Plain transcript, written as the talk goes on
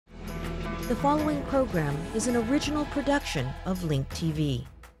The following program is an original production of Link TV.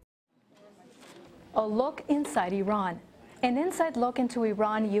 A look inside Iran. An inside look into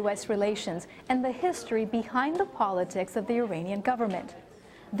Iran-U.S. relations and the history behind the politics of the Iranian government.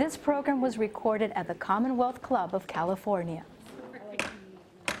 This program was recorded at the Commonwealth Club of California.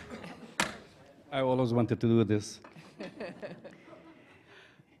 I always wanted to do this.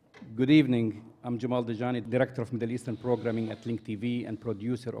 Good evening. I'm Jamal Dajani, Director of Middle Eastern Programming at Link TV and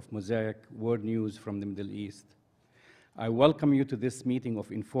producer of Mosaic World News from the Middle East. I welcome you to this meeting of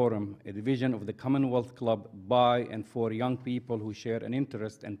Inforum, a division of the Commonwealth Club by and for young people who share an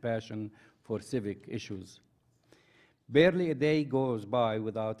interest and passion for civic issues. Barely a day goes by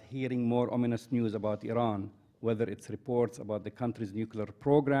without hearing more ominous news about Iran, whether it's reports about the country's nuclear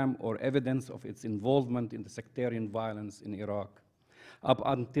program or evidence of its involvement in the sectarian violence in Iraq. Up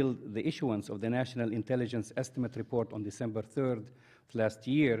until the issuance of the National Intelligence Estimate Report on December 3rd of last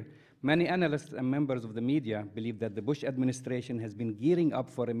year, many analysts and members of the media believe that the Bush administration has been gearing up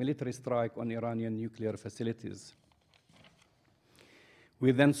for a military strike on Iranian nuclear facilities.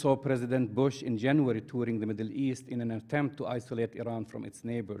 We then saw President Bush in January touring the Middle East in an attempt to isolate Iran from its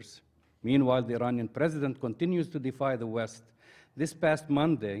neighbors. Meanwhile, the Iranian president continues to defy the West. This past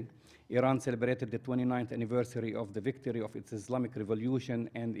Monday, Iran celebrated the 29th anniversary of the victory of its Islamic Revolution,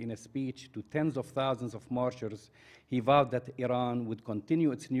 and in a speech to tens of thousands of marchers, he vowed that Iran would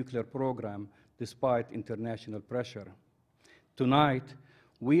continue its nuclear program despite international pressure. Tonight,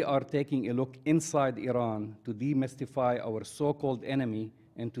 we are taking a look inside Iran to demystify our so-called enemy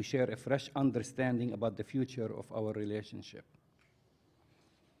and to share a fresh understanding about the future of our relationship.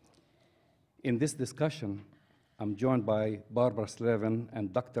 In this discussion, I'm joined by Barbara Slavin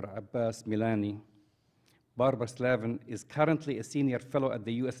and Dr. Abbas Milani. Barbara Slavin is currently a senior fellow at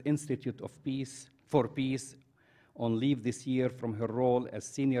the U.S. Institute for Peace on leave this year from her role as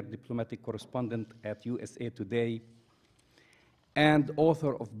senior diplomatic correspondent at USA Today, and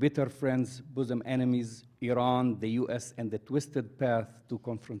author of Bitter Friends, Bosom Enemies, Iran, the U.S., and the Twisted Path to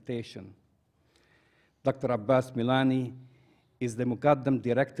Confrontation. Dr. Abbas Milani is the Muqaddam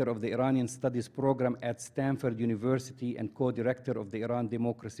Director of the Iranian Studies Program at Stanford University and co-director of the Iran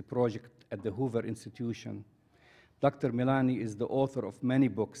Democracy Project at the Hoover Institution. Dr. Milani is the author of many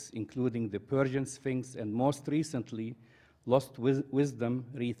books, including The Persian Sphinx and most recently, Lost Wisdom,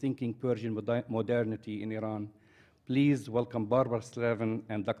 Rethinking Persian Modernity in Iran. Please welcome Barbara Slavin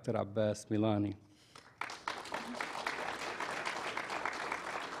and Dr. Abbas Milani.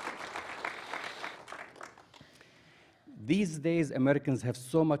 These days, Americans have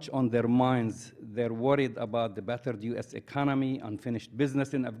so much on their minds. They're worried about the battered U.S. economy, unfinished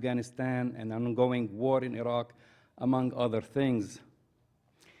business in Afghanistan, and ongoing war in Iraq, among other things.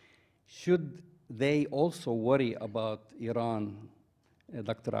 Should they also worry about Iran,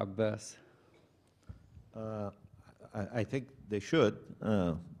 Dr. Abbas? I think they should,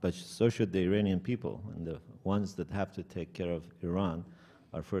 but so should the Iranian people. And the ones that have to take care of Iran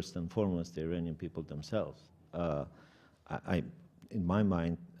are first and foremost the Iranian people themselves. In my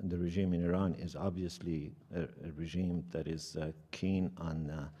mind, the regime in Iran is obviously a regime that is keen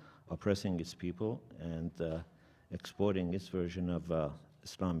on oppressing its people and exporting its version of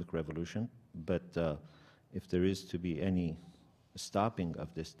Islamic revolution. But if there is to be any stopping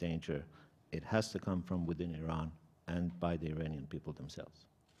of this danger, it has to come from within Iran and by the Iranian people themselves.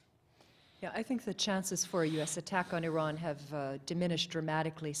 Yeah, I think the chances for a U.S. attack on Iran have diminished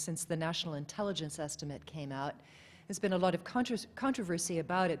dramatically since the National Intelligence Estimate came out. There's been a lot of controversy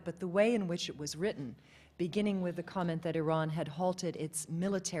about it, but the way in which it was written, beginning with the comment that Iran had halted its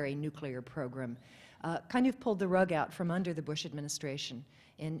military nuclear program, kind of pulled the rug out from under the Bush administration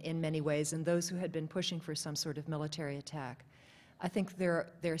in many ways, and those who had been pushing for some sort of military attack. I think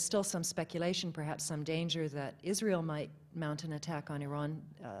there's still some speculation, perhaps some danger, that Israel might mount an attack on Iran.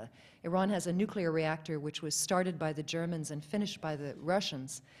 Iran has a nuclear reactor which was started by the Germans and finished by the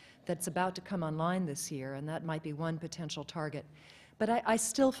Russians that's about to come online this year, and that might be one potential target. But I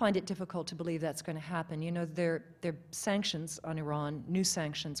still find it difficult to believe that's going to happen. You know, there are sanctions on Iran, new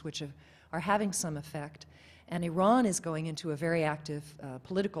sanctions, which are having some effect. And Iran is going into a very active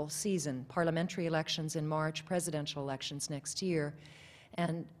political season, parliamentary elections in March, presidential elections next year.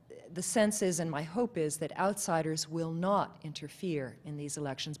 And the sense is, and my hope is, that outsiders will not interfere in these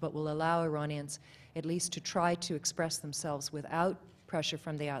elections, but will allow Iranians at least to try to express themselves without pressure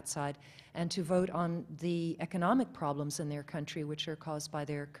from the outside, and to vote on the economic problems in their country, which are caused by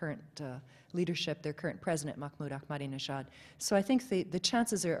their current leadership, their current president, Mahmoud Ahmadinejad. So I think the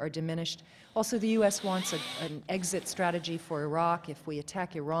chances are diminished. Also, the U.S. wants an exit strategy for Iraq. If we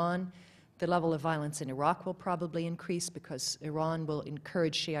attack Iran, The level of violence in Iraq will probably increase because Iran will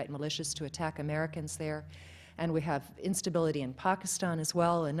encourage Shiite militias to attack Americans there. And we have instability in Pakistan as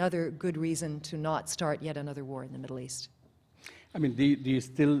well, another good reason to not start yet another war in the Middle East. I mean, do you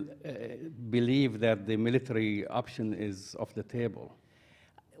still believe that the military option is off the table?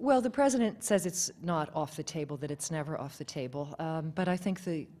 Well, the president says it's not off the table, that it's never off the table. But I think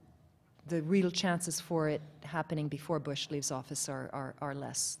the real chances for it happening before Bush leaves office are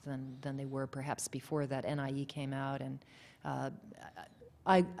less than they were perhaps before that NIE came out. And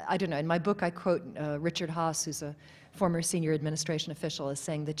I don't know. In my book, I quote Richard Haas, who's a former senior administration official, as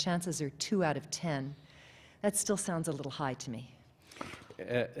saying the chances are 2 out of 10. That still sounds a little high to me.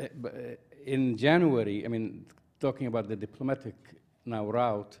 In January, I mean, talking about the diplomatic now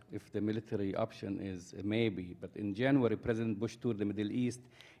route, if the military option is a maybe, but in January, President Bush toured the Middle East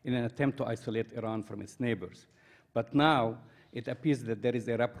in an attempt to isolate Iran from its neighbors. But now, it appears that there is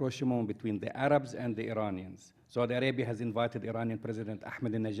a rapprochement between the Arabs and the Iranians. Saudi Arabia has invited Iranian President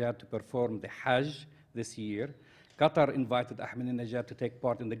Ahmadinejad to perform the Hajj this year. Qatar invited Ahmadinejad to take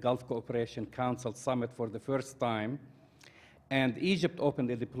part in the Gulf Cooperation Council Summit for the first time. And Egypt opened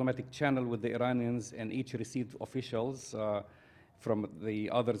a diplomatic channel with the Iranians, and each received officials from the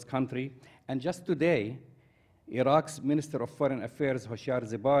other's country. And just today, Iraq's Minister of Foreign Affairs, Hoshyar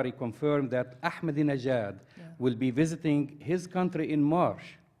Zebari, confirmed that Ahmadinejad will be visiting his country in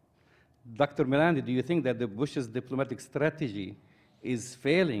March. Dr. Milani, do you think that the Bush's diplomatic strategy is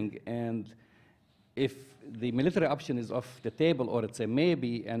failing? And if the military option is off the table, or it's a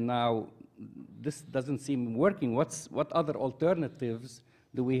maybe, and now this doesn't seem working, what other alternatives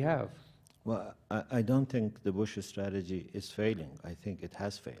do we have? Well, I don't think the Bush strategy is failing. I think it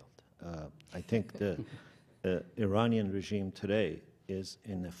has failed. I think the Iranian regime today is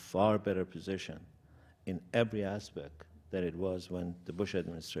in a far better position in every aspect than it was when the Bush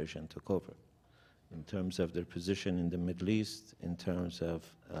administration took over, in terms of their position in the Middle East, in terms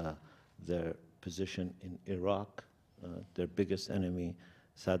of their position in Iraq. Their biggest enemy,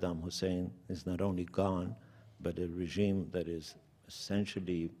 Saddam Hussein, is not only gone, but a regime that is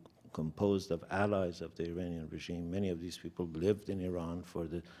essentially composed of allies of the Iranian regime. Many of these people lived in Iran for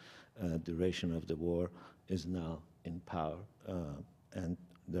the duration of the war, is now in power. And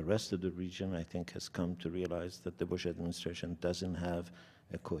the rest of the region, I think, has come to realize that the Bush administration doesn't have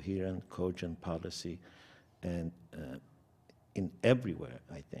a coherent, cogent policy. And in everywhere,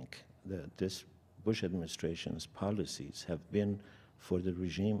 I think, this Bush administration's policies have been, for the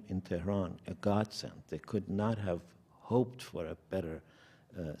regime in Tehran, a godsend. They could not have hoped for a better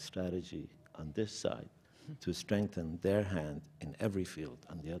strategy on this side to strengthen their hand in every field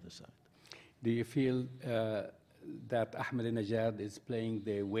on the other side. Do you feel that Ahmadinejad is playing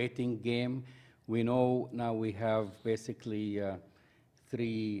the waiting game? We know now we have basically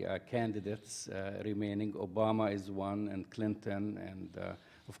 3 candidates remaining. Obama is one, and Clinton, and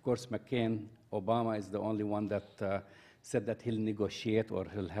of course McCain. Obama is the only one that said that he'll negotiate or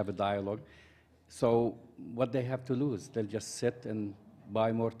he'll have a dialogue. So what they have to lose? They'll just sit and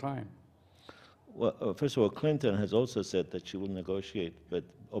buy more time. Well, first of all, Clinton has also said that she will negotiate, but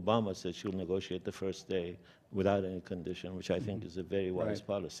Obama said she will negotiate the first day without any condition, which I think is a very wise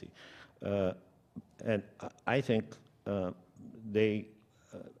policy. And I think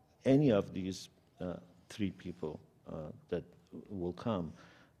any of these 3 people that will come,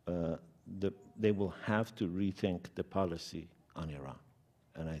 they will have to rethink the policy on Iran.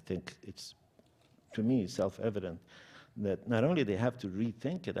 And I think it's, to me, self-evident that not only they have to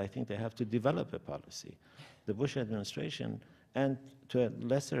rethink it, I think they have to develop a policy. The Bush administration, and to a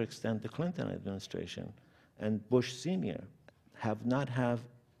lesser extent the Clinton administration and Bush Sr., had not had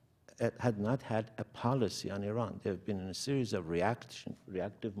a policy on Iran. They've been in a series of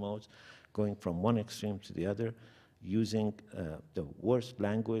reactive modes, going from one extreme to the other, using the worst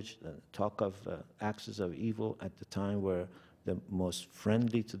language, talk of axis of evil at the time where the most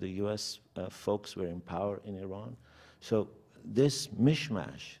friendly to the U.S. Folks were in power in Iran. So this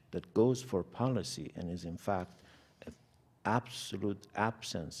mishmash that goes for policy and is in fact an absolute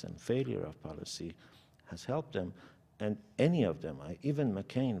absence and failure of policy has helped them. And any of them, even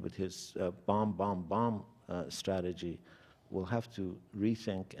McCain with his bomb strategy, will have to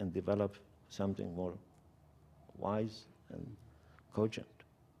rethink and develop something more wise and cogent.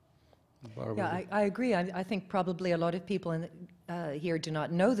 Yeah, I agree. I think probably a lot of people here do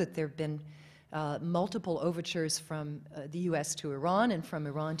not know that there have been multiple overtures from the U.S. to Iran and from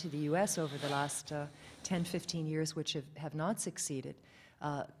Iran to the U.S. over the last 10, 15 years, which have not succeeded.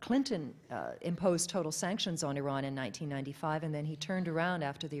 Clinton imposed total sanctions on Iran in 1995, and then he turned around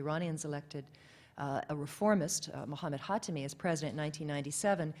after the Iranians elected a reformist, Mohammad Khatami, as president in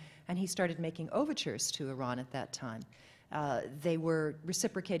 1997, and he started making overtures to Iran at that time. They were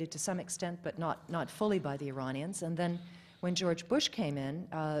reciprocated to some extent, but not fully by the Iranians. And then when George Bush came in,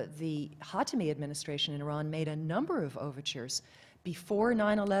 the Khatami administration in Iran made a number of overtures before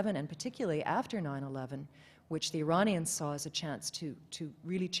 9/11 and particularly after 9/11, which the Iranians saw as a chance to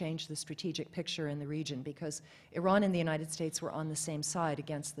really change the strategic picture in the region, because Iran and the United States were on the same side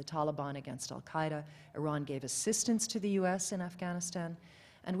against the Taliban, against al-Qaeda. Iran gave assistance to the U.S. in Afghanistan.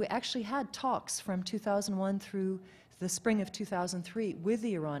 And we actually had talks from 2001 through the spring of 2003 with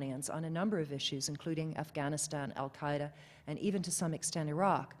the Iranians on a number of issues, including Afghanistan, al-Qaeda, and even to some extent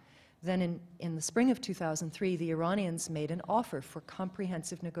Iraq. Then in the spring of 2003, the Iranians made an offer for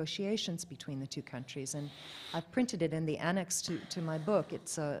comprehensive negotiations between the two countries. And I've printed it in the annex to my book.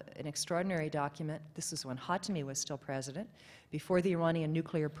 It's an extraordinary document. This is when Khatami was still president, before the Iranian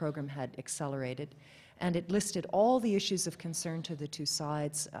nuclear program had accelerated. And it listed all the issues of concern to the two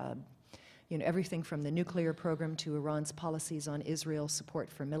sides, everything from the nuclear program to Iran's policies on Israel,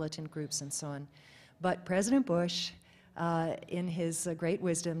 support for militant groups, and so on. But President Bush, in his great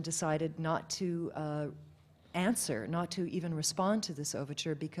wisdom, decided not to answer, not to even respond to this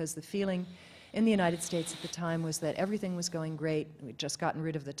overture, because the feeling in the United States at the time was that everything was going great. We'd just gotten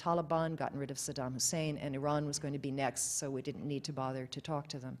rid of the Taliban, gotten rid of Saddam Hussein, and Iran was going to be next, so we didn't need to bother to talk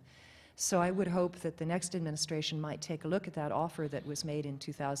to them. So I would hope that the next administration might take a look at that offer that was made in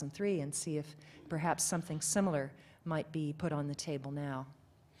 2003 and see if perhaps something similar might be put on the table now.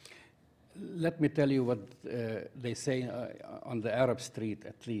 Let me tell you what they say on the Arab street,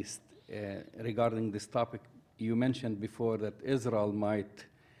 at least, regarding this topic. You mentioned before that Israel might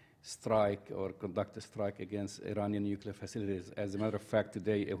strike or conduct a strike against Iranian nuclear facilities. As a matter of fact,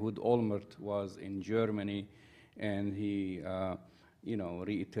 today, Ehud Olmert was in Germany, and he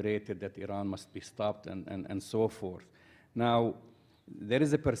reiterated that Iran must be stopped and so forth. Now, there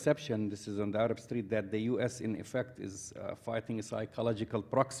is a perception, this is on the Arab street, that the U.S. in effect is fighting a psychological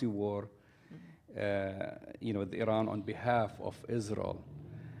proxy war with Iran on behalf of Israel.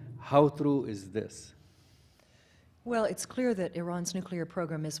 How true is this? Well, it's clear that Iran's nuclear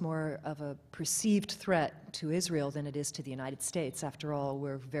program is more of a perceived threat to Israel than it is to the United States. After all,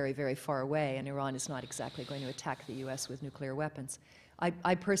 we're very, very far away, and Iran is not exactly going to attack the U.S. with nuclear weapons.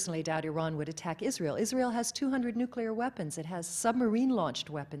 I personally doubt Iran would attack Israel. Israel has 200 nuclear weapons. It has submarine-launched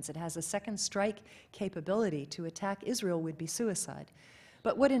weapons. It has a second strike capability. To attack Israel would be suicide.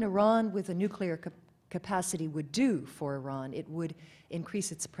 But what in Iran with a nuclear capacity would do for Iran, it would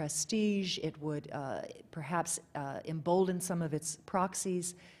increase its prestige, it would perhaps embolden some of its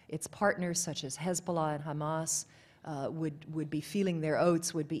proxies, its partners such as Hezbollah and Hamas would be feeling their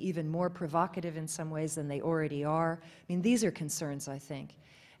oats, would be even more provocative in some ways than they already are. I mean, these are concerns, I think.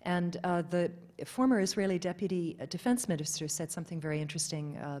 And the former Israeli deputy defense minister said something very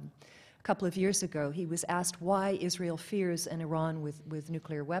interesting a couple of years ago. He was asked why Israel fears an Iran with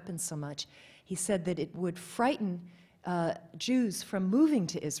nuclear weapons so much. He said that it would frighten Jews from moving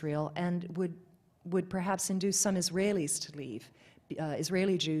to Israel and would perhaps induce some Israelis to leave,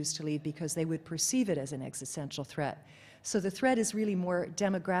 Israeli Jews to leave, because they would perceive it as an existential threat. So the threat is really more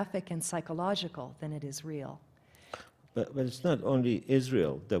demographic and psychological than it is real. But it's not only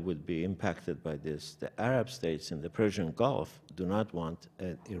Israel that would be impacted by this. The Arab states in the Persian Gulf do not want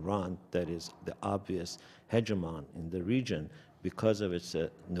an Iran that is the obvious hegemon in the region because of its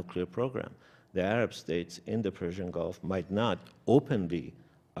nuclear program. The Arab states in the Persian Gulf might not openly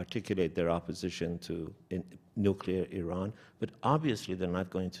articulate their opposition to nuclear Iran, but obviously they're not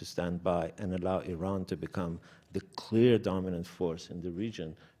going to stand by and allow Iran to become the clear dominant force in the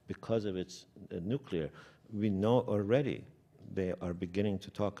region because of its nuclear. We know already they are beginning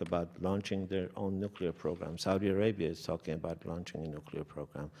to talk about launching their own nuclear program. Saudi Arabia is talking about launching a nuclear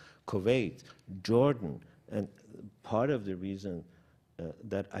program. Kuwait, Jordan, and part of the reason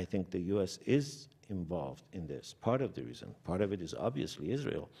that I think the U.S. is involved in this, part of it is obviously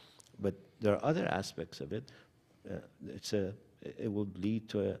Israel, but there are other aspects of it. It will lead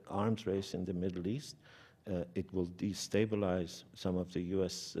to an arms race in the Middle East. It will destabilize some of the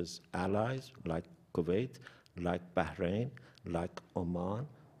U.S.'s allies, like Kuwait, like Bahrain, like Oman.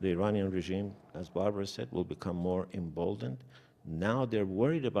 The Iranian regime, as Barbara said, will become more emboldened. Now they're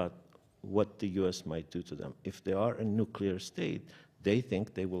worried about what the U.S. might do to them. If they are a nuclear state, they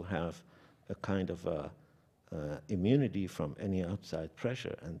think they will have a kind of immunity from any outside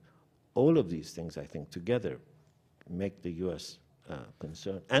pressure. And all of these things, I think, together make the U.S.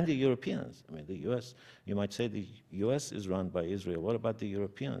 concerned. And the Europeans. I mean, the U.S., you might say the U.S. is run by Israel. What about the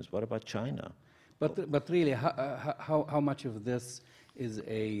Europeans? What about China? But really, how much of this is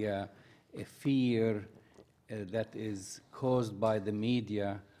a a fear that is caused by the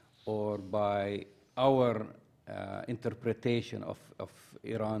media or by our interpretation of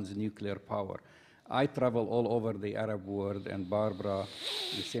Iran's nuclear power. I travel all over the Arab world, and Barbara,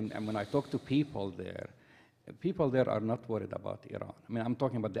 the same. And when I talk to people there are not worried about Iran. I mean, I'm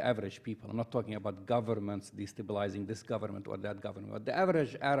talking about the average people. I'm not talking about governments destabilizing this government or that government. But the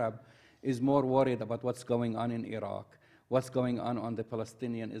average Arab is more worried about what's going on in Iraq, what's going on the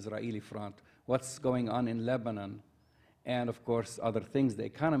Palestinian-Israeli front, what's going on in Lebanon, and of course other things, the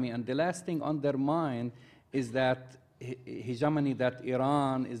economy. And the last thing on their mind is that hegemony, that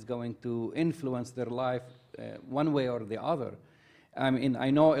Iran is going to influence their life one way or the other. I mean,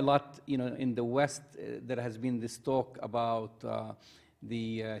 I know a lot, in the West, there has been this talk about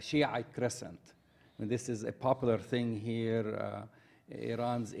the Shiite crescent. And this is a popular thing here,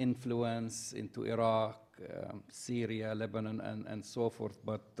 Iran's influence into Iraq, Syria, Lebanon, and so forth.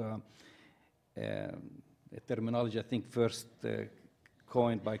 But a terminology, I think, first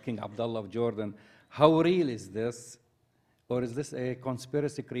coined by King Abdullah of Jordan. How real is this? Or is this a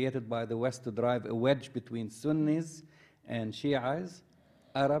conspiracy created by the West to drive a wedge between Sunnis and Shiites,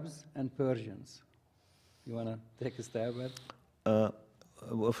 Arabs and Persians? You want to take a stab at it?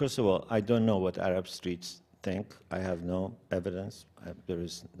 Well, first of all, I don't know what Arab streets think. I have no evidence.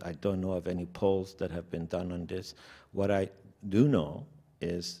 I don't know of any polls that have been done on this. What I do know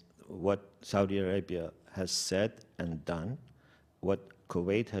is what Saudi Arabia has said and done, what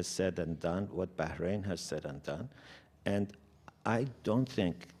Kuwait has said and done, what Bahrain has said and done. And I don't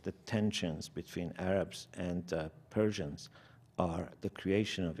think the tensions between Arabs and Persians are the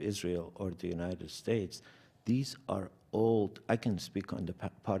creation of Israel or the United States. These are old. I can speak on the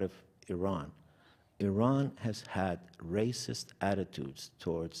part of Iran. Iran has had racist attitudes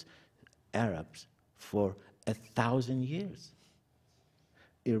towards Arabs for 1,000 years.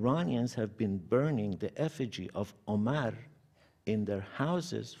 Iranians have been burning the effigy of Omar in their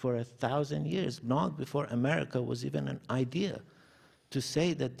houses for 1,000 years, long before America was even an idea. To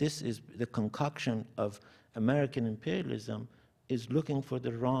say that this is the concoction of American imperialism is looking for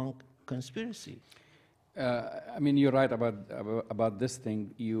the wrong conspiracy. I mean, you're right about this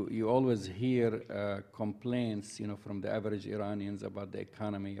thing. You always hear complaints, from the average Iranians about the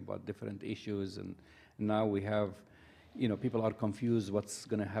economy, about different issues, and now we have, people are confused what's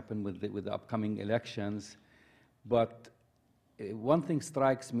going to happen with the upcoming elections. But one thing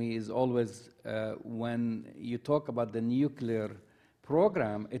strikes me is always when you talk about the nuclear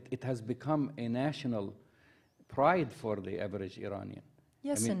program, it has become a national pride for the average Iranian.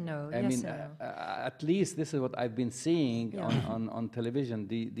 Yes and no. Yes and no. At least this is what I've been seeing on television.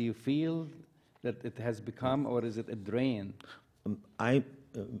 Do you feel that it has become, or is it a drain?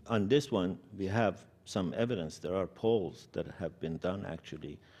 On this one, we have some evidence. There are polls that have been done,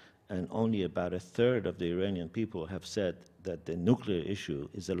 actually, and only about 1/3 of the Iranian people have said that the nuclear issue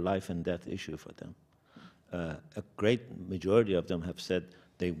is a life and death issue for them. A great majority of them have said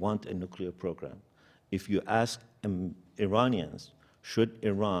they want a nuclear program. If you ask Iranians, should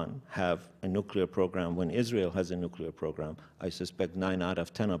Iran have a nuclear program when Israel has a nuclear program, I suspect 9 out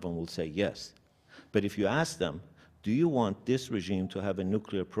of 10 of them will say yes. But if you ask them, do you want this regime to have a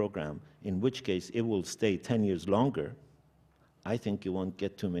nuclear program, in which case it will stay 10 years longer, I think you won't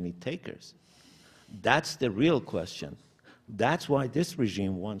get too many takers. That's the real question. That's why this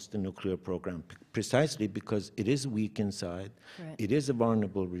regime wants the nuclear program, precisely because it is weak inside, right. It is a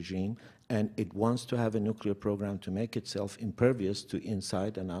vulnerable regime, and it wants to have a nuclear program to make itself impervious to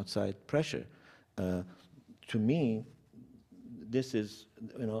inside and outside pressure. To me, this is,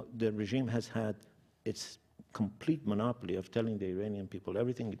 the regime has had its complete monopoly of telling the Iranian people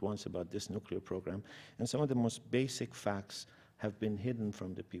everything it wants about this nuclear program, and some of the most basic facts have been hidden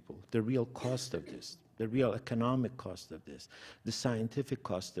from the people. The real cost of this, the real economic cost of this, the scientific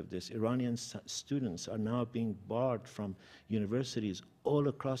cost of this. Iranian students are now being barred from universities all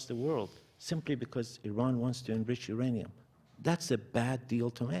across the world simply because Iran wants to enrich uranium. That's a bad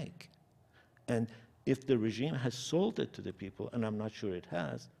deal to make. And if the regime has sold it to the people, and I'm not sure it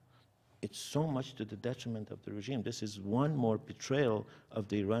has, it's so much to the detriment of the regime. This is one more betrayal of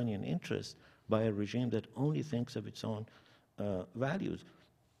the Iranian interest by a regime that only thinks of its own values.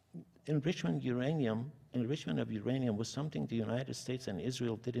 Enrichment of uranium was something the United States and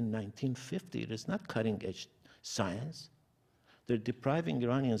Israel did in 1950. It is not cutting-edge science. They're depriving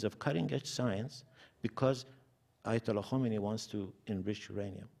Iranians of cutting-edge science because Ayatollah Khomeini wants to enrich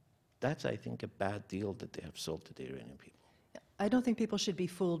uranium. That's, I think, a bad deal that they have sold to the Iranian people. I don't think people should be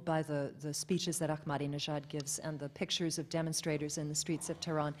fooled by the speeches that Ahmadinejad gives and the pictures of demonstrators in the streets of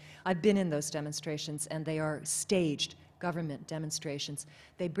Tehran. I've been in those demonstrations, and they are staged, government demonstrations.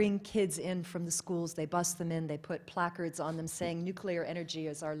 They bring kids in from the schools, they bus them in, they put placards on them saying nuclear energy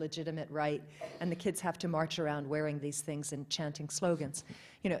is our legitimate right, and the kids have to march around wearing these things and chanting slogans.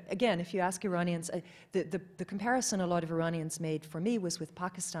 You know, again, if you ask Iranians, the comparison a lot of Iranians made for me was with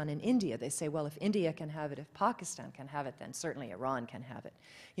Pakistan and India. They say, well, if India can have it, if Pakistan can have it, then certainly Iran can have it.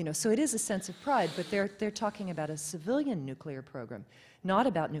 You know, so it is a sense of pride, but they're talking about a civilian nuclear program, not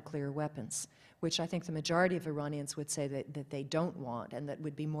about nuclear weapons, which I think the majority of Iranians would say that they don't want, and that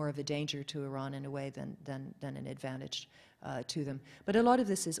would be more of a danger to Iran in a way than an advantage to them. But a lot of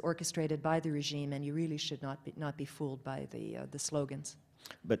this is orchestrated by the regime, and you really should not be fooled by the slogans.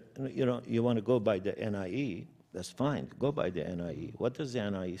 But, you know, you want to go by the NIE, that's fine, go by the NIE. What does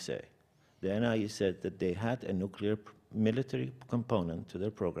the NIE say? The NIE said that they had a nuclear military component to their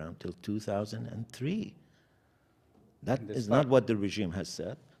program till 2003. That is not what the regime has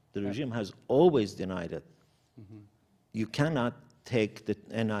said. The regime has always denied it. You cannot take the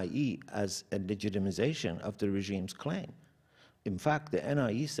NIE as a legitimization of the regime's claim. In fact, the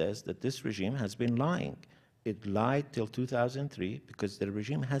NIE says that this regime has been lying. It lied till 2003 because the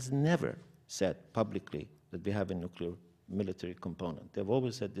regime has never said publicly that we have a nuclear military component. They've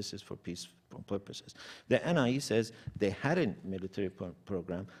always said this is for peaceful purposes. The NIE says they had a military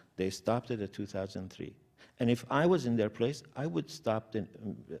program. They stopped it at 2003. And if I was in their place, I would stop the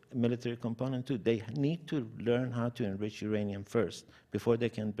military component too. They need to learn how to enrich uranium first before they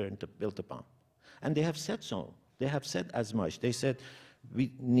can build a bomb. And they have said so. They have said as much. They said,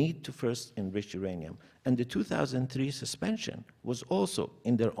 we need to first enrich uranium. And the 2003 suspension was also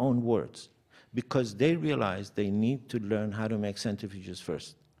in their own words, because they realized they need to learn how to make centrifuges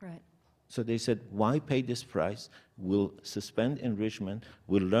first. Right. So they said, why pay this price? We'll suspend enrichment,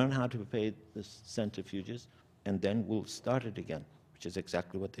 we'll learn how to pay the centrifuges, and then we'll start it again, which is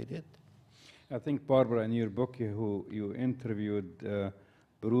exactly what they did. I think, Barbara, in your book, you interviewed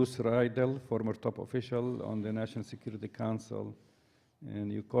Bruce Riedel, former top official on the National Security Council,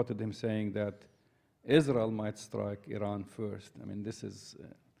 and you quoted him saying that Israel might strike Iran first. I mean, this is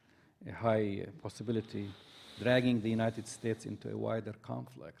a high possibility, dragging the United States into a wider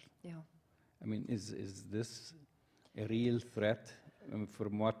conflict. Yeah. I mean, is this a real threat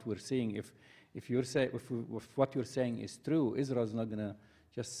from what we're seeing? If what you're saying is true, Israel's not going to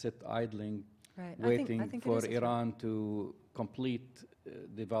just sit idling, Right. waiting I think for Iran to complete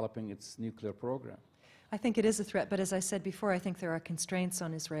developing its nuclear program. I think it is a threat, but as I said before, I think there are constraints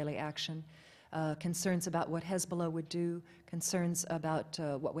on Israeli action, concerns about what Hezbollah would do, concerns about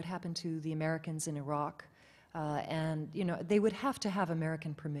what would happen to the Americans in Iraq, and you know, they would have to have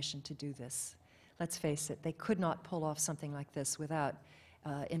American permission to do this. Let's face it, they could not pull off something like this without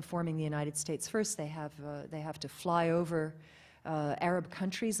informing the United States. First, they have to fly over Arab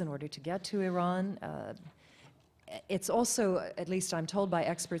countries in order to get to Iran. It's also, at least I'm told by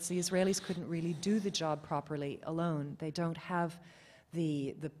experts, the Israelis couldn't really do the job properly alone. They don't have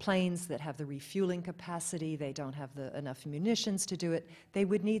the planes that have the refueling capacity. They don't have enough munitions to do it. They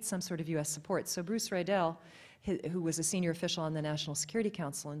would need some sort of U.S. support. So Bruce Riedel, who was a senior official on the National Security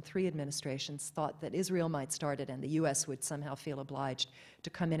Council in 3 administrations, thought that Israel might start it and the U.S. would somehow feel obliged to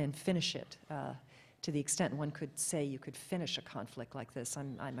come in and finish it. To the extent one could say you could finish a conflict like this,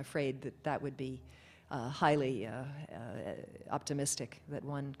 I'm afraid that would be highly optimistic that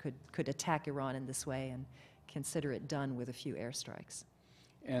one could attack Iran in this way and consider it done with a few airstrikes.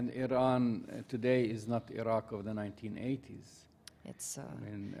 And Iran today is not Iraq of the 1980s. It's, I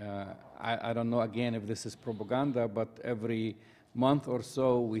mean, I don't know again if this is propaganda, but every month or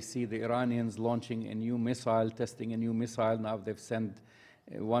so we see the Iranians launching a new missile, testing a new missile. Now they've sent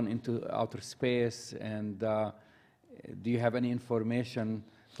one into outer space. And do you have any information,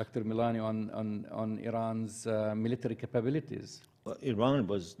 Dr. Milani, on Iran's military capabilities? Well, Iran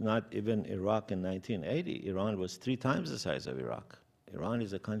was not even Iraq in 1980. Iran was 3 times the size of Iraq. Iran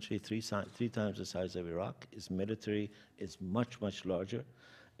is a country 3 times the size of Iraq. Its military is much, much larger.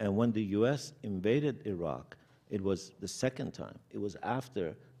 And when the U.S. invaded Iraq, it was the 2nd time. It was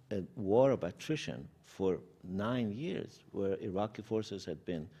after a war of attrition for 9 years, where Iraqi forces had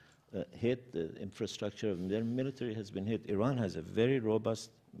been hit, the infrastructure of their military has been hit. Iran has a very robust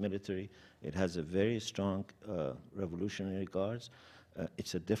military. It has a very strong revolutionary guards.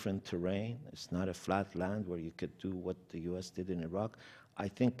 It's a different terrain. It's not a flat land where you could do what the U.S. did in Iraq. I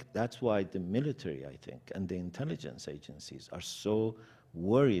think that's why the military, and the intelligence agencies are so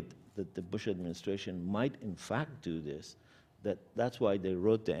worried that the Bush administration might in fact do this, that's why they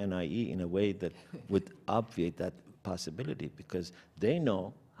wrote the NIE in a way that would obviate that possibility, because they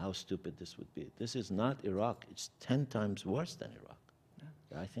know how stupid this would be. This is not Iraq. It's 10 times worse than Iraq.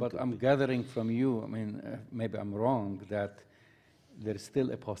 I think But I'm gathering from you, I mean, maybe I'm wrong, that there's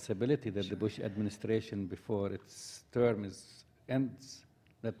still a possibility that the Bush administration, before its term ends,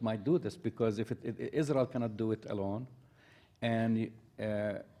 that might do this, because if Israel cannot do it alone, and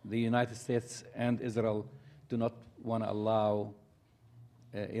the United States and Israel do not want to allow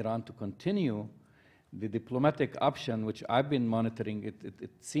Iran to continue, the diplomatic option, which I've been monitoring,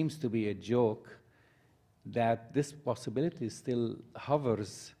 it seems to be a joke, that this possibility still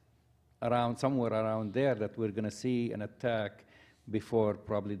hovers around, somewhere around there, that we're going to see an attack before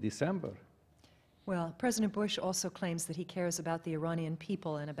probably December. Well, President Bush also claims that he cares about the Iranian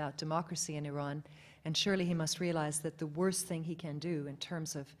people and about democracy in Iran, and surely he must realize that the worst thing he can do in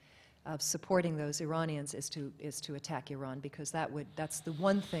terms of supporting those Iranians is to attack Iran, because that's the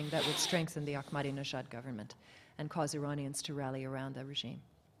one thing that would strengthen the Ahmadinejad government and cause Iranians to rally around the regime.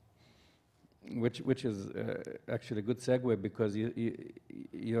 Which is actually a good segue, because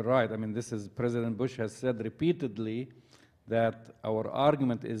you're right. I mean, President Bush has said repeatedly that our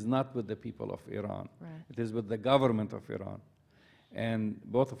argument is not with the people of Iran. Right. It is with the government of Iran. And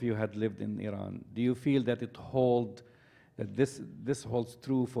both of you had lived in Iran. Do you feel that this holds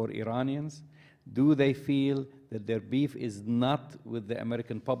true for Iranians? Do they feel that their beef is not with the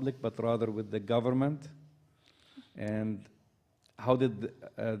American public, but rather with the government? And how did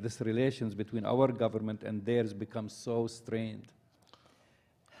this relations between our government and theirs become so strained?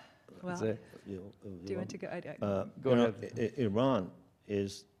 Well, do you want to go? Go ahead. Iran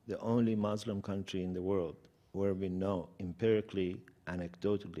is the only Muslim country in the world where we know empirically,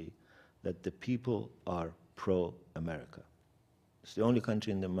 anecdotally, that the people are pro-America. It's the only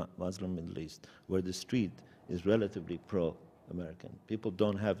country in the Muslim Middle East where the street is relatively pro-American. People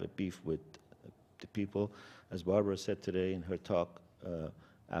don't have a beef with the people. As Barbara said today in her talk,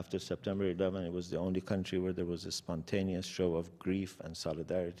 after September 11, it was the only country where there was a spontaneous show of grief and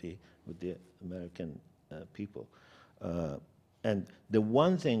solidarity with the American people. And the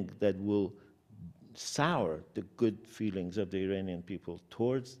one thing that will sour the good feelings of the Iranian people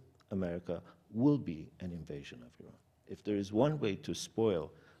towards America will be an invasion of Iran. If there is one way to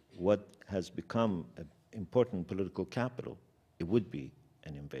spoil what has become an important political capital, it would be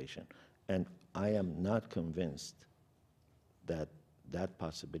an invasion. And I am not convinced that that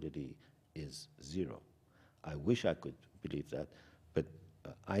possibility is zero. I wish I could believe that, but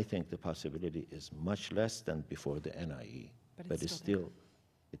I think the possibility is much less than before the NIE, but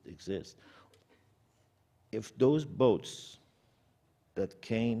it exists. If those boats that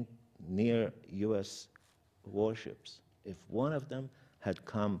came near U.S. warships, if one of them had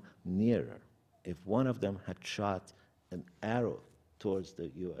come nearer, if one of them had shot an arrow towards the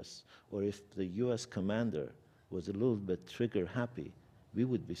U.S., or if the U.S. commander was a little bit trigger happy, we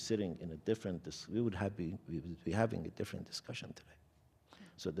would be sitting in a different, we would be having a different discussion today.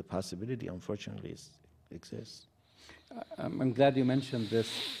 So the possibility, unfortunately, exists. I'm glad you mentioned this.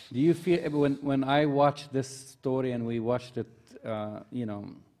 Do you feel, when I watched this story, and we watched it,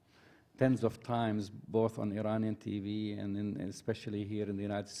 tens of times, both on Iranian TV and especially here in the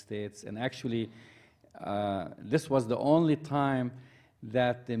United States, and actually, this was the only time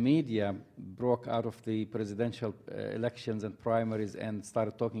that the media broke out of the presidential elections and primaries and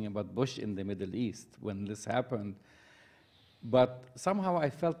started talking about Bush in the Middle East when this happened. But somehow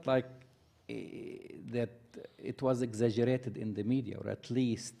I felt like that it was exaggerated in the media, or at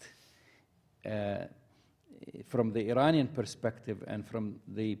least from the Iranian perspective and from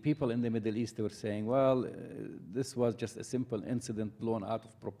the people in the Middle East, they were saying, well, this was just a simple incident blown out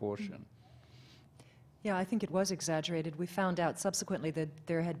of proportion. Yeah, I think it was exaggerated. We found out subsequently that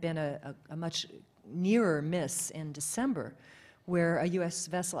there had been a much nearer miss in December, where a U.S.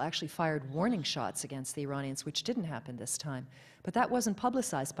 vessel actually fired warning shots against the Iranians, which didn't happen this time. But that wasn't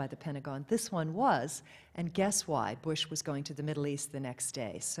publicized by the Pentagon. This one was, and guess why? Bush was going to the Middle East the next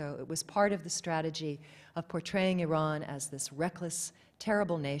day. So it was part of the strategy of portraying Iran as this reckless,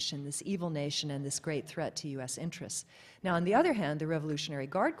 terrible nation, this evil nation, and this great threat to U.S. interests. Now, on the other hand, the Revolutionary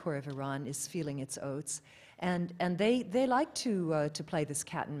Guard Corps of Iran is feeling its oats, and they like to play this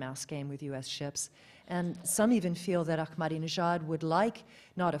cat and mouse game with U.S. ships. And some even feel that Ahmadinejad would like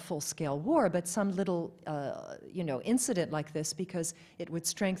not a full-scale war, but some little, incident like this, because it would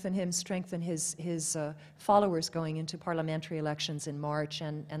strengthen him, strengthen his followers going into parliamentary elections in March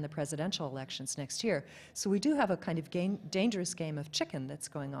and the presidential elections next year. So we do have a kind of dangerous game of chicken that's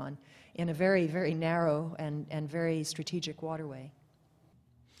going on in a very, very narrow and very strategic waterway.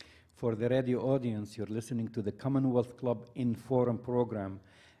 For the radio audience, you're listening to the Commonwealth Club in Forum program.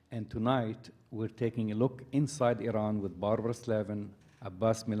 And tonight, we're taking a look inside Iran with Barbara Slavin,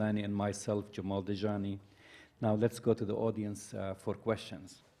 Abbas Milani, and myself, Jamal Dajani. Now let's go to the audience for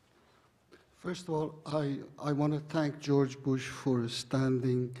questions. First of all, I want to thank George Bush for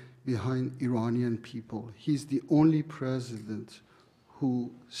standing behind Iranian people. He's the only president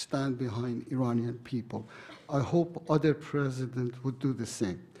who stand behind Iranian people. I hope other presidents would do the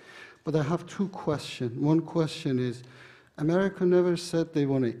same. But I have two questions. One question is, America never said they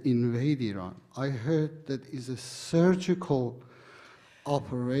want to invade Iran. I heard that is a surgical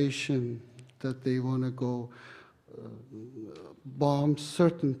operation that they want to go bomb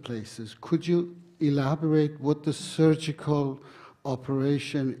certain places. Could you elaborate what the surgical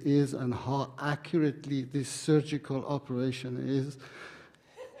operation is and how accurately this surgical operation is?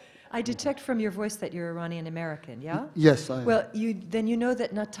 I detect from your voice that you're Iranian American, yeah? Yes, I am. Well, then you know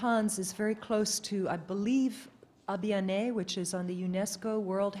that Natanz is very close to, I believe, Abiyaneh, which is on the UNESCO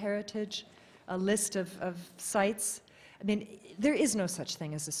World Heritage list of sites. I mean, there is no such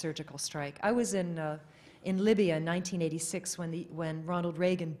thing as a surgical strike. I was in Libya in 1986 when Ronald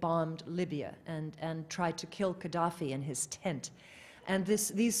Reagan bombed Libya and tried to kill Gaddafi in his tent. And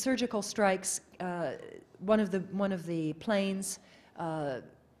these surgical strikes, one of the planes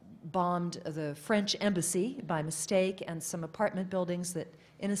bombed the French embassy by mistake, and some apartment buildings that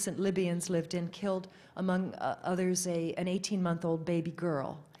innocent Libyans lived in, killed, among others, an 18-month-old baby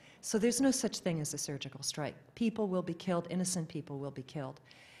girl. So there's no such thing as a surgical strike. People will be killed, innocent people will be killed.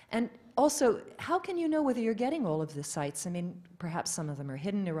 And also, how can you know whether you're getting all of the sites? I mean, perhaps some of them are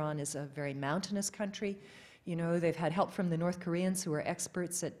hidden. Iran is a very mountainous country. You know, they've had help from the North Koreans, who are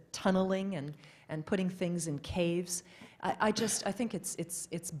experts at tunneling and putting things in caves. I think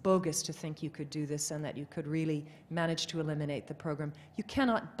it's bogus to think you could do this and that you could really manage to eliminate the program. You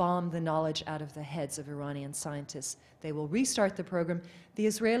cannot bomb the knowledge out of the heads of Iranian scientists. They will restart the program. The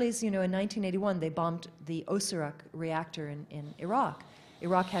Israelis, you know, in 1981, they bombed the Osirak reactor in Iraq.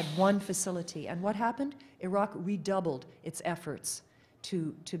 Iraq had one facility, and what happened? Iraq redoubled its efforts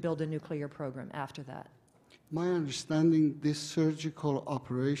to build a nuclear program after that. My understanding, this surgical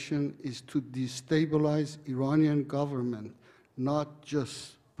operation is to destabilize Iranian government, not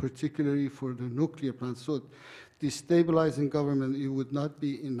just particularly for the nuclear plant. So destabilizing government, it would not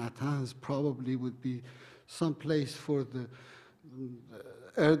be in Natanz, probably would be some place for the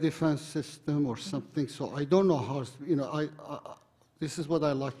air defense system or something. So I don't know how, you know, this is what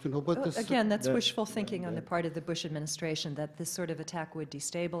I like to know. But again, that's wishful thinking on the part of the Bush administration, that this sort of attack would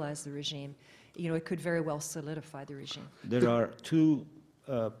destabilize the regime. You know, it could very well solidify the regime. There are two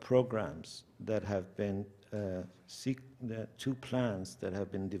programs that have been, two plans that have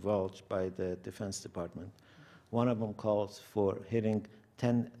been divulged by the Defense Department. One of them calls for hitting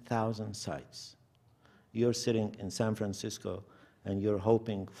 10,000 sites. You're sitting in San Francisco and you're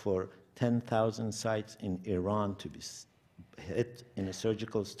hoping for 10,000 sites in Iran to be hit in a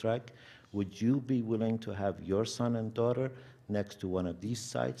surgical strike. Would you be willing to have your son and daughter next to one of these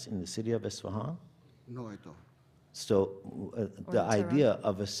sites in the city of Isfahan? No, I don't. So the idea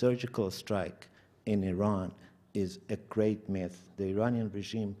of a surgical strike in Iran is a great myth. The Iranian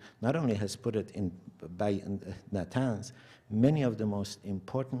regime not only has put it in by Natanz, many of the most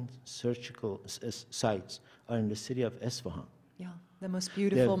important surgical sites are in the city of Isfahan. Yeah, the most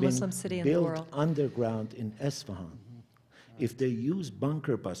beautiful Muslim city in the world. Built underground in Isfahan. If they use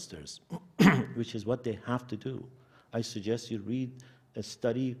bunker busters, which is what they have to do, I suggest you read a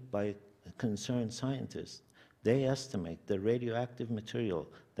study by concerned scientists. They estimate the radioactive material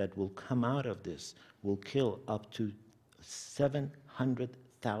that will come out of this will kill up to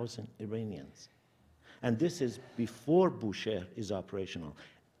 700,000 Iranians. And this is before Bushehr is operational.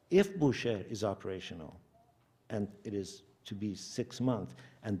 If Bushehr is operational, and it is to be 6 months,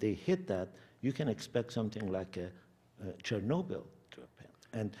 and they hit that, you can expect something like a Chernobyl to happen.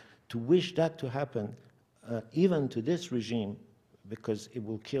 And to wish that to happen, even to this regime, because it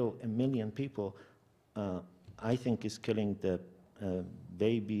will kill 1 million people, I think is killing the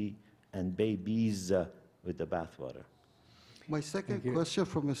baby and babies with the bathwater. My second question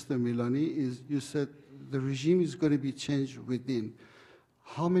for Mr. Milani is, you said the regime is going to be changed within.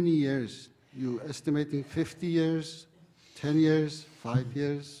 How many years? You estimating 50 years, 10 years, 5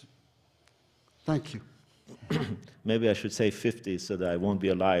 years? Thank you. Maybe I should say 50 so that I won't be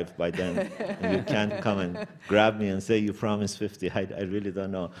alive by then. And you can't come and grab me and say you promised 50. I really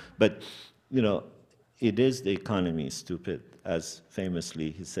don't know. But, you know, it is the economy, stupid, as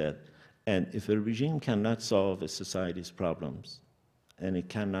famously he said. And if a regime cannot solve a society's problems and it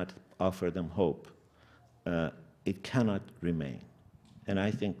cannot offer them hope, it cannot remain. And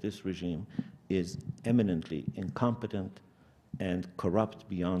I think this regime is eminently incompetent and corrupt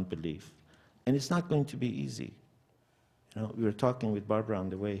beyond belief. And it's not going to be easy. You know, we were talking with Barbara on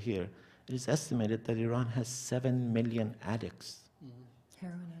the way here, It is estimated that Iran has 7 million addicts.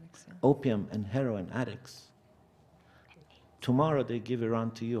 Heroin addicts, yeah. Opium and heroin addicts. Tomorrow they give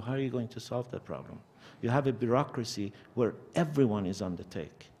Iran to you. How are you going to solve that problem? You have a bureaucracy where everyone is on the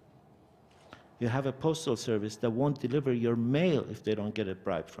take. You have a postal service that won't deliver your mail if they don't get a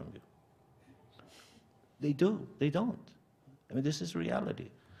bribe from you. They do. They don't. I mean, this is reality.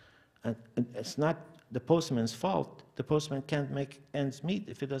 And it's not the postman's fault. The postman can't make ends meet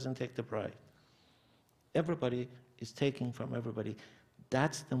if he doesn't take the bribe. Everybody is taking from everybody.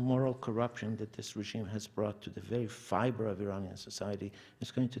 That's the moral corruption that this regime has brought to the very fiber of Iranian society.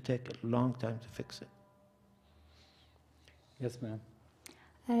 It's going to take a long time to fix it. Yes, ma'am.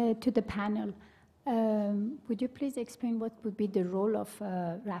 To the panel, would you please explain what would be the role of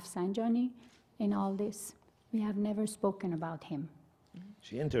Rafsanjani in all this? We have never spoken about him.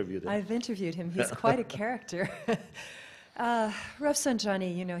 She interviewed him. I've interviewed him. He's quite a character.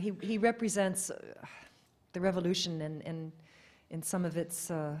 Rafsanjani, you know, he represents the revolution and in some of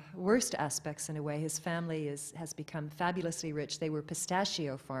its worst aspects, in a way. His family has become fabulously rich. They were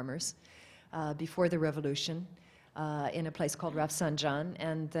pistachio farmers before the revolution in a place called Rafsanjan,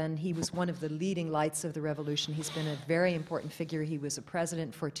 and then he was one of the leading lights of the revolution. He's been a very important figure. He was a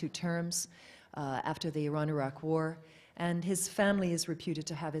president for 2 terms after the Iran-Iraq War, and his family is reputed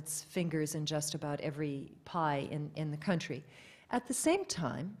to have its fingers in just about every pie in the country. At the same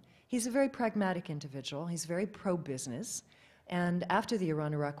time, he's a very pragmatic individual. He's very pro-business. And after the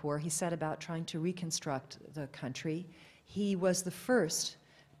Iran-Iraq War, he set about trying to reconstruct the country. He was the first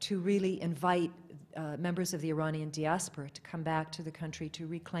to really invite members of the Iranian diaspora to come back to the country, to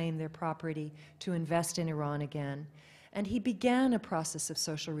reclaim their property, to invest in Iran again. And he began a process of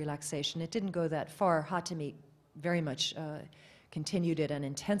social relaxation. It didn't go that far. Hatami very much continued it and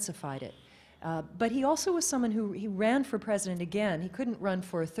intensified it. But he also was someone he ran for president again. He couldn't run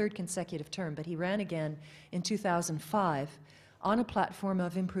for a 3rd consecutive term, but he ran again in 2005 on a platform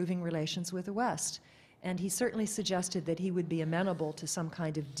of improving relations with the West. And he certainly suggested that he would be amenable to some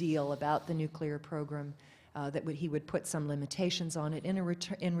kind of deal about the nuclear program, that he would put some limitations on it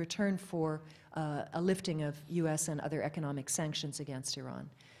in return for a lifting of U.S. and other economic sanctions against Iran.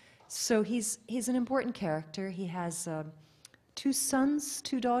 So he's an important character. He has 3 sons,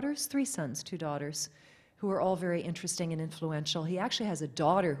 2 daughters, who are all very interesting and influential. He actually has a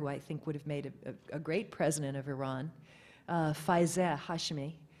daughter who I think would have made a great president of Iran, Faizeh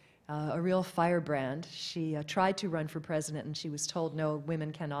Hashemi, a real firebrand. She tried to run for president, and she was told, no,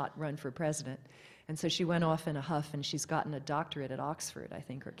 women cannot run for president. And so she went off in a huff, and she's gotten a doctorate at Oxford, I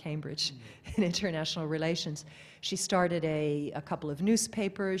think, or Cambridge, in international relations. She started a couple of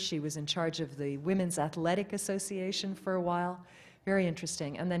newspapers. She was in charge of the Women's Athletic Association for a while. Very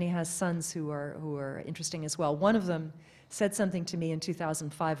interesting. And then he has sons who are interesting as well. One of them said something to me in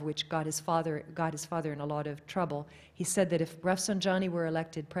 2005 which got his father in a lot of trouble. He said that if Rafsanjani were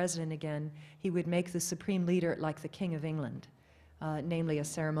elected president again, he would make the supreme leader like the King of England, namely a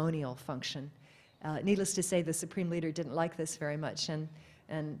ceremonial function. Needless to say, the supreme leader didn't like this very much, and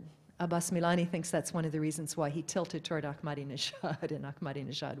Abbas Milani thinks that's one of the reasons why he tilted toward Ahmadinejad, and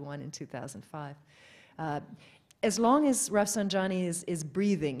Ahmadinejad won in 2005. As long as Rafsanjani is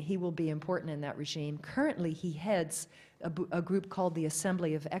breathing, he will be important in that regime. Currently, he heads a group called the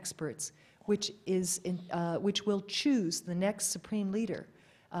Assembly of Experts, which will choose the next supreme leader.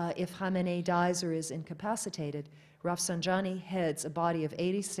 If Khamenei dies or is incapacitated, Rafsanjani heads a body of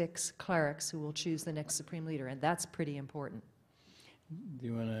 86 clerics who will choose the next supreme leader, and that's pretty important. Do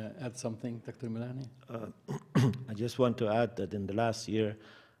you want to add something, Dr. Milani? I just want to add that in the last year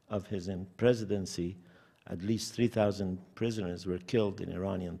of his presidency, at least 3,000 prisoners were killed in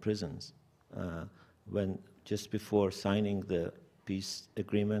Iranian prisons. When just before signing the peace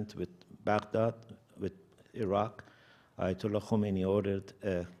agreement with Baghdad, with Iraq, Ayatollah Khomeini ordered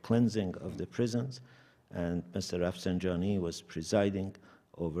a cleansing of the prisons, and Mr. Rafsanjani was presiding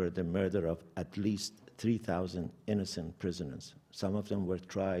over the murder of at least 3,000 innocent prisoners. Some of them were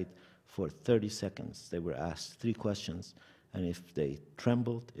tried for 30 seconds. They were asked 3 questions, and if they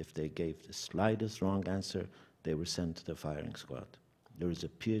trembled, if they gave the slightest wrong answer, they were sent to the firing squad. There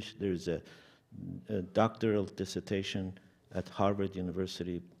is a doctoral dissertation at Harvard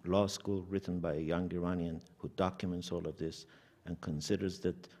University Law School written by a young Iranian who documents all of this and considers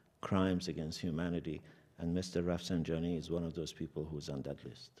that crimes against humanity, and Mr. Rafsanjani is one of those people who's on that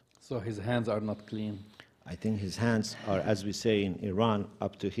list. So his hands are not clean? I think his hands are, as we say in Iran,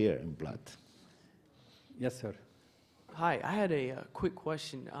 up to here in blood. Yes, sir. Hi, I had a quick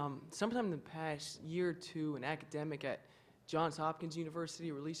question. Sometime in the past year or two, an academic at Johns Hopkins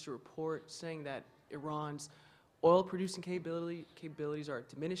University released a report saying that Iran's oil-producing capabilities are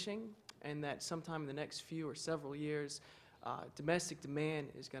diminishing and that sometime in the next few or several years, domestic demand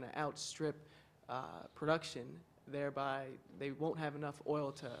is going to outstrip production, thereby they won't have enough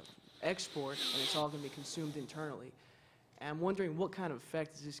oil to export, and it's all going to be consumed internally. And I'm wondering what kind of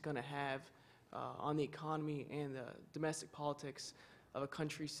effect is this going to have on the economy and the domestic politics of a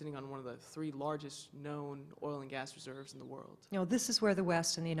country sitting on one of the 3 largest known oil and gas reserves in the world. You know, this is where the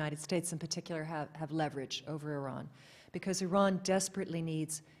West and the United States in particular have leverage over Iran, because Iran desperately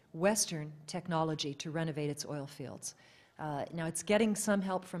needs Western technology to renovate its oil fields. Now, it's getting some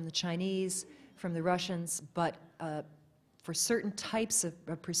help from the Chinese, from the Russians, but for certain types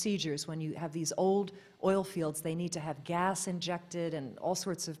of procedures, when you have these old oil fields, they need to have gas injected and all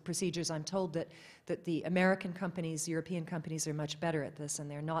sorts of procedures. I'm told that the American companies, European companies are much better at this,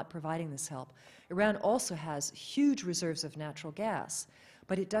 and they're not providing this help. Iran also has huge reserves of natural gas,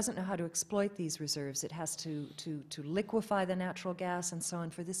 but it doesn't know how to exploit these reserves. It has to liquefy the natural gas and so on.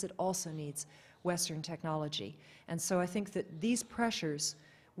 For this, it also needs Western technology. And so I think that these pressures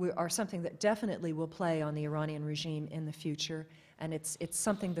are something that definitely will play on the Iranian regime in the future, and it's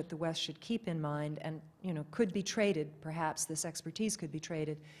something that the West should keep in mind, and could be traded, perhaps this expertise could be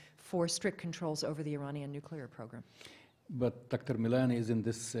traded for strict controls over the Iranian nuclear program. But Dr. Milani, isn't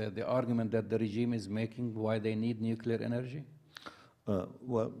this the argument that the regime is making why they need nuclear energy?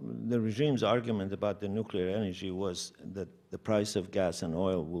 Well, the regime's argument about the nuclear energy was that the price of gas and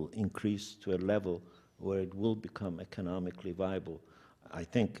oil will increase to a level where it will become economically viable. I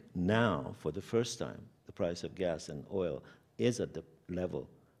think now, for the first time, the price of gas and oil is at the level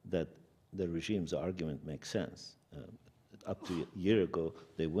that the regime's argument makes sense. Up to a year ago,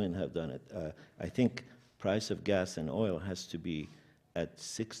 they wouldn't have done it. I think price of gas and oil has to be at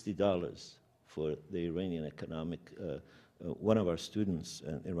 $60 for the Iranian economic. One of our students,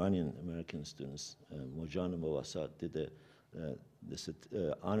 Iranian-American students, Mojana did this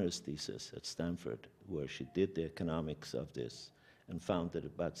honors thesis at Stanford, where she did the economics of this and found that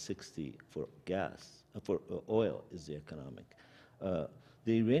about 60 for gas, for oil is the economic.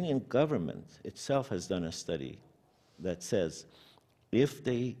 The Iranian government itself has done a study that says if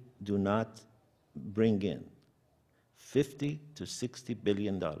they do not bring in $50 to $60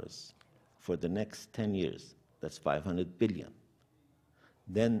 billion for the next 10 years, that's $500 billion,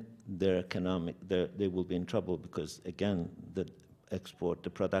 then their they will be in trouble because, again, the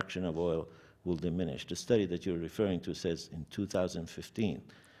production of oil will diminish. The study that you're referring to says in 2015,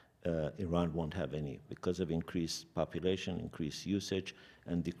 Iran won't have any because of increased population, increased usage,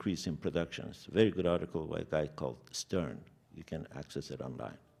 and decrease in production. It's a very good article by a guy called Stern. You can access it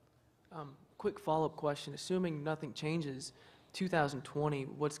online. Quick follow-up question. Assuming nothing changes, 2020,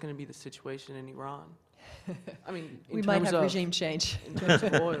 what's going to be the situation in Iran? I mean, we might have regime change. In terms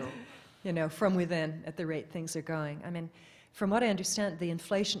of oil. From within at the rate things are going. I mean, from what I understand, the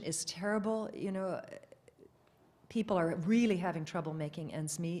inflation is terrible. People are really having trouble making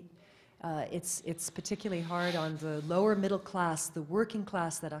ends meet. It's particularly hard on the lower middle class, the working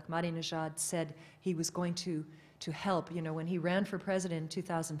class that Ahmadinejad said he was going to help. When he ran for president in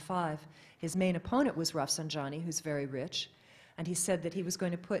 2005, his main opponent was Rafsanjani, who's very rich, and he said that he was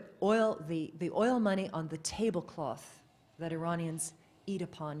going to put the oil money on the tablecloth that Iranians eat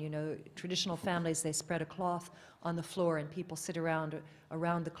upon. Traditional families, they spread a cloth on the floor and people sit around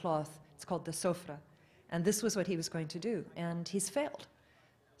the cloth. It's called the sofra. And this was what he was going to do, and he's failed.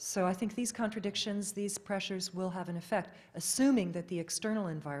 So I think these contradictions, these pressures will have an effect, assuming that the external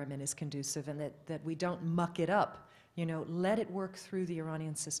environment is conducive and that we don't muck it up. Let it work through the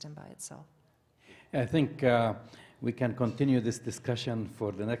Iranian system by itself. I think we can continue this discussion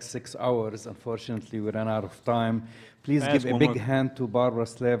for the next 6 hours. Unfortunately, we ran out of time. Please give a big hand to Barbara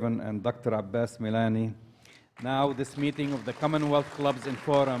Slavin and Dr. Abbas Milani. Now this meeting of the Commonwealth Clubs and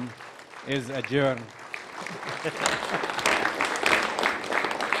Forum is adjourned.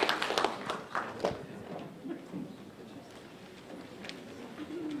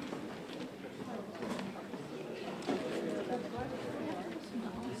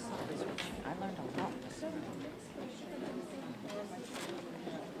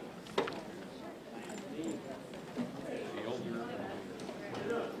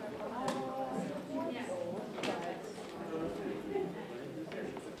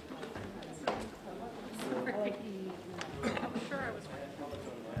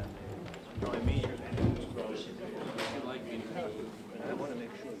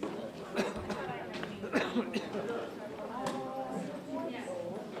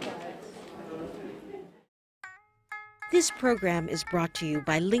 This program is brought to you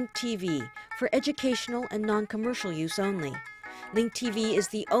by Link TV for educational and non-commercial use only. Link TV is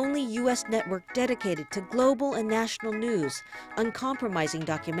the only U.S. network dedicated to global and national news, uncompromising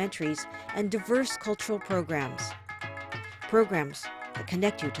documentaries, and diverse cultural programs. Programs that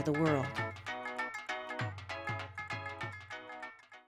connect you to the world.